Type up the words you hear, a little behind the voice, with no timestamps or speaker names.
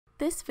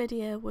This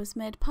video was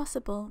made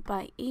possible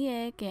by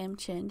EA Game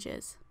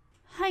Changers.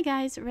 Hi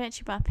guys,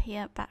 rachybop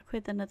here, back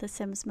with another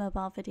Sims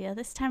Mobile video.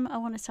 This time I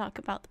want to talk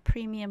about the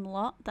premium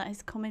lot that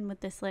is coming with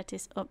this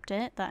latest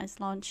update that is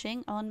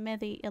launching on May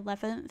the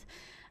 11th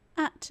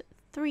at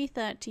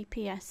 3:30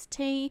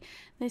 PST.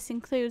 This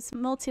includes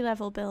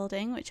multi-level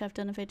building, which I've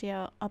done a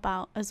video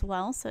about as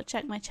well, so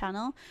check my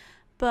channel.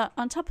 But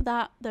on top of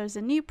that, there's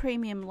a new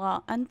premium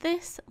lot, and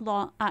this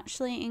lot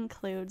actually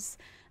includes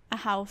a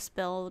house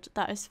build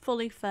that is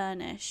fully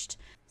furnished.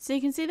 So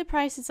you can see the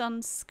prices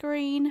on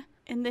screen.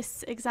 In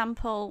this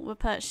example, we're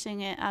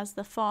purchasing it as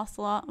the 4th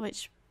lot,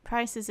 which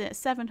prices it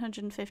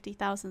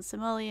 750,000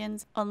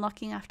 simoleons,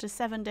 unlocking after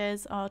 7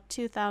 days, or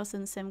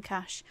 2,000 sim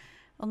cash,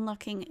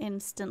 unlocking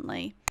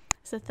instantly.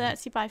 It's a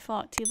 30 by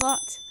 40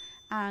 lot,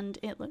 and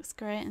it looks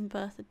great in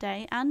both the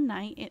day and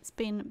night. It's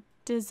been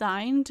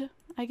designed,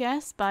 I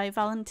guess, by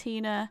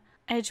Valentina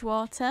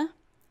Edgewater,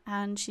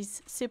 and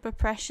she's super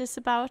precious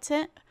about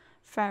it.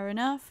 Fair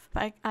enough,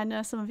 but I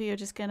know some of you are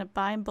just going to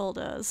buy and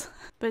bulldoze.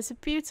 But it's a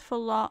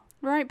beautiful lot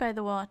right by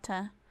the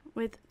water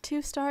with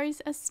 2 stories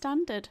as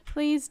standard.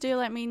 Please do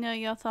let me know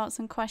your thoughts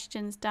and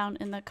questions down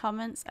in the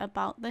comments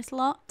about this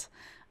lot.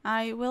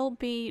 I will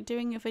be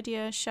doing a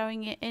video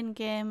showing it in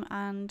game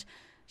and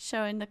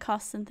showing the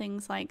costs and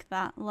things like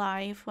that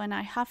live when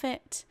I have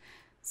it,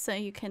 so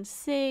you can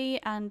see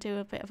and do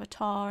a bit of a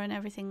tour and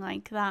everything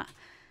like that.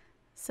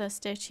 So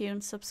stay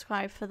tuned,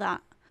 subscribe for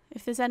that.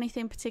 If there's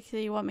anything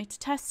particular you want me to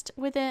test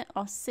with it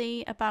or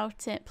see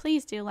about it,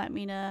 please do let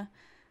me know.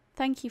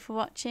 Thank you for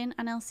watching,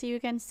 and I'll see you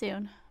again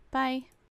soon. Bye.